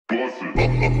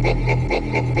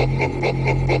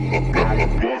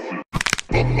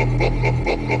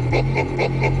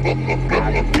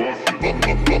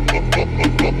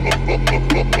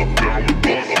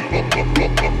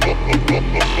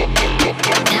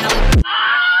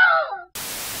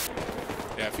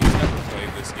Yeah, if you've never played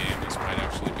this game, this might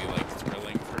actually be like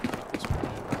thrilling for this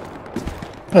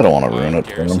point. I don't want to ruin it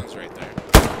for them. Garrison's right there.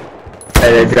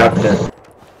 Hey, they dropped it.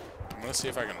 I'm gonna see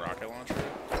if I can rocket launch it.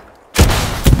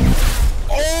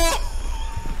 Oh!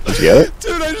 Did you get it?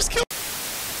 Dude, I just killed.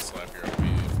 Slap your OP.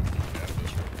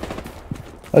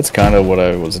 That's kind of what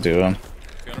I was doing.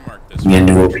 Gonna mark this. You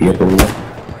new OP up over there.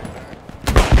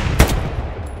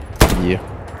 Yeah.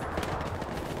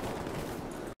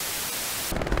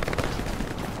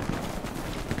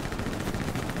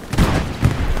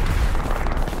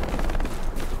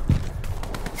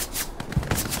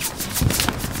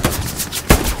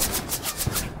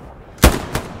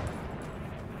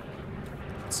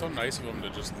 It's so nice of them to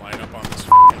just line up on this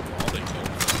wall they took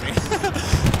from me.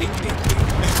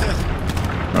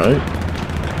 Right?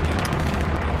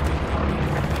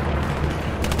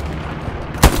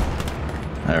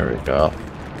 There we go.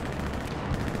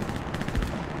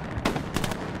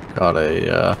 Got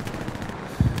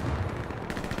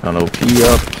an OP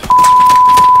up.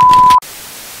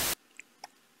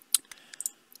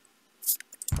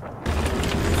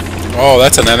 Oh,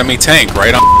 that's an enemy tank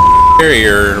right on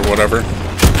area or whatever.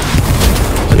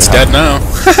 It's dead now.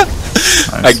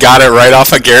 Nice. I got it right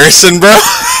off a garrison, bro.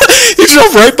 You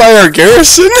drove right by our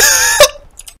garrison.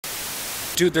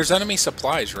 Dude, there's enemy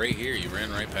supplies right here. You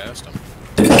ran right past them.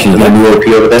 Can you get new OP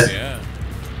over there? Yeah.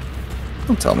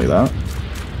 Don't tell me that.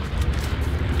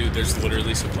 Dude, there's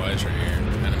literally supplies right here.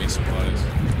 Enemy supplies.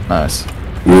 Nice.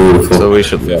 Beautiful. So we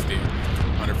should look.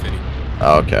 150.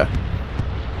 Oh, okay.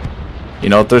 You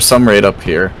know what? There's some right up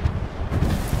here.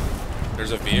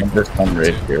 There's a vehicle. There's some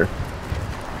right here.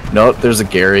 No, there's a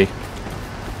Gary.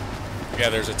 Yeah,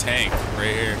 there's a tank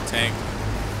right here. Tank.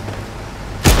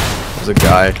 There's a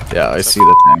guy. Yeah, I see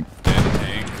the tank. Dead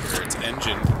tank. Or its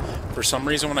engine. For some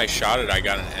reason, when I shot it, I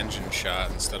got an engine shot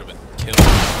instead of a kill.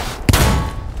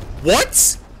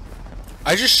 What?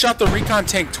 I just shot the recon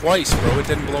tank twice, bro. It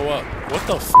didn't blow up. What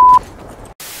the f?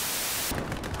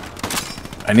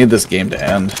 I need this game to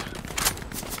end.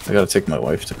 I gotta take my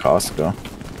wife to Costco.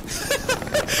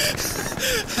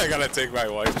 I gotta take my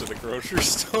wife to the grocery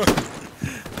store.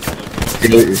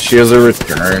 She has a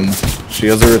return. She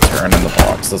has a return in the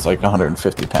box that's like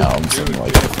 150 pounds, Dude, and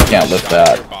like you can't lift shot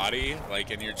that. Your body,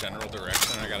 like in your general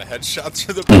direction. I got a headshot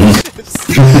through the bushes.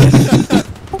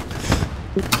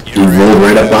 You rolled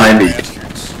right up behind me.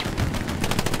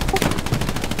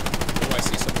 Oh, I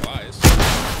see supplies.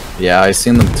 Yeah, I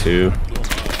seen them too.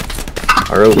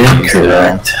 Our Yeah, OP's down.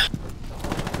 correct.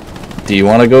 Do you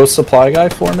want to go supply guy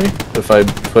for me? If I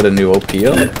put a new OP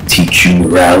up? Teach you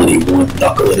morality one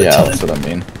knuckle at a Yeah, time. that's what I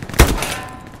mean.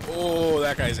 Oh,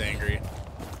 that guy's angry.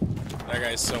 That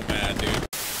guy's so mad, dude.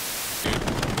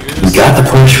 We got the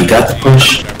push, we got the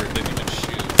push. Whatever, didn't even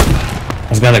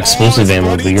shoot. I've got explosive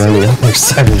ammo, but you're on the other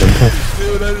side of the boat.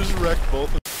 Dude, I just wrecked both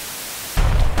of them.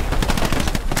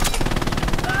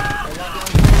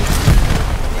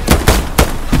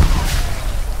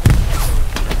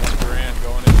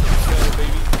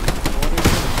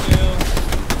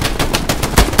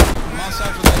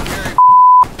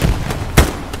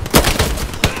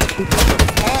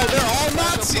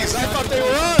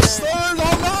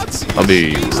 I'll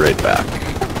be right back.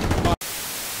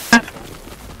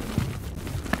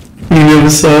 You never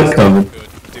saw it coming.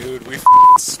 Dude, we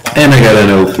And I got an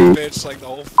OP. bitch like the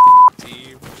whole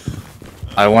team.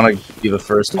 I want to be the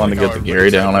first one to get the Gary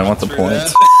down. I want the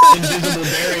points. Invisible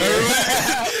barrier.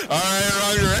 Alright,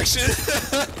 wrong direction.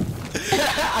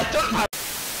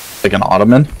 Like an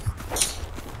ottoman.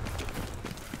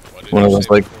 One of those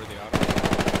like.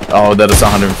 Oh, that is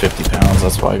 150 pounds.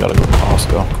 That's why I gotta go to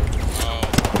Costco.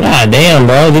 God damn,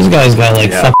 bro. These guys got like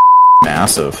Yeah,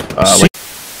 massive. Like,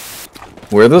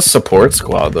 we're the support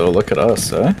squad, though. Look at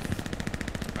us, eh?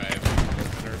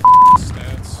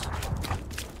 Stats.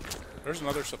 There's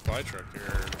another supply truck here,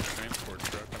 or transport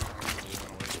truck. I don't really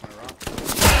want to waste my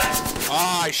rockets.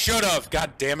 Ah, I should have.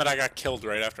 God damn it! I got killed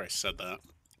right after I said that.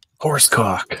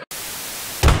 Horsecock.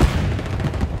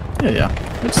 Yeah.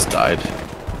 I just died.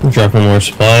 dropping more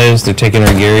supplies. They're taking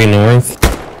our Gary north.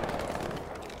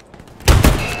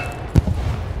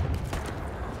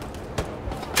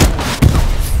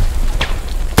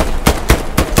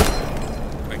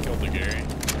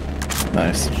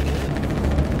 Nice.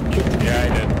 Yeah, I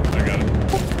did. I got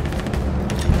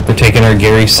it. They're taking our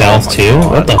Gary south too?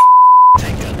 God. What the f?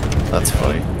 That's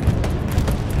funny.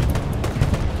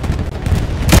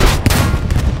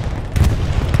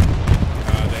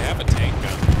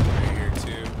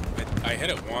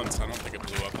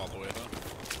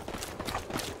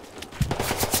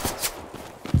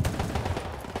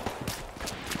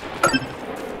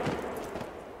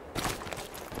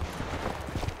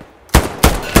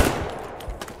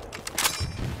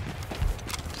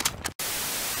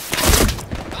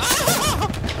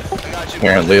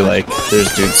 apparently, like,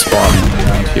 there's dudes spawning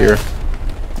around here.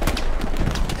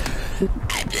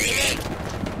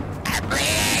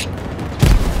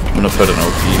 I'm gonna put an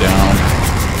OP down.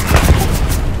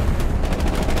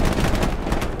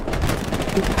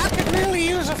 I could really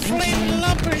use a flaming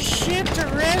lump of shit to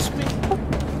rest me.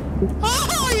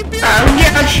 Oh, you beautiful! I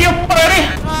got you, buddy!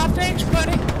 Oh, thanks,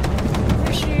 buddy.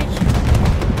 Appreciate you.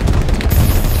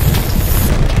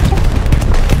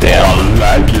 Damn,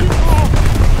 I like it.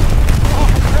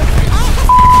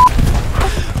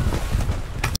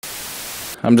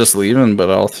 I'm just leaving, but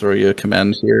I'll throw you a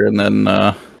command here, and then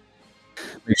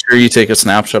make sure you take a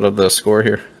snapshot of the score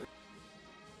here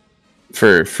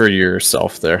for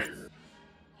yourself.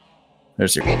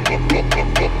 There's your.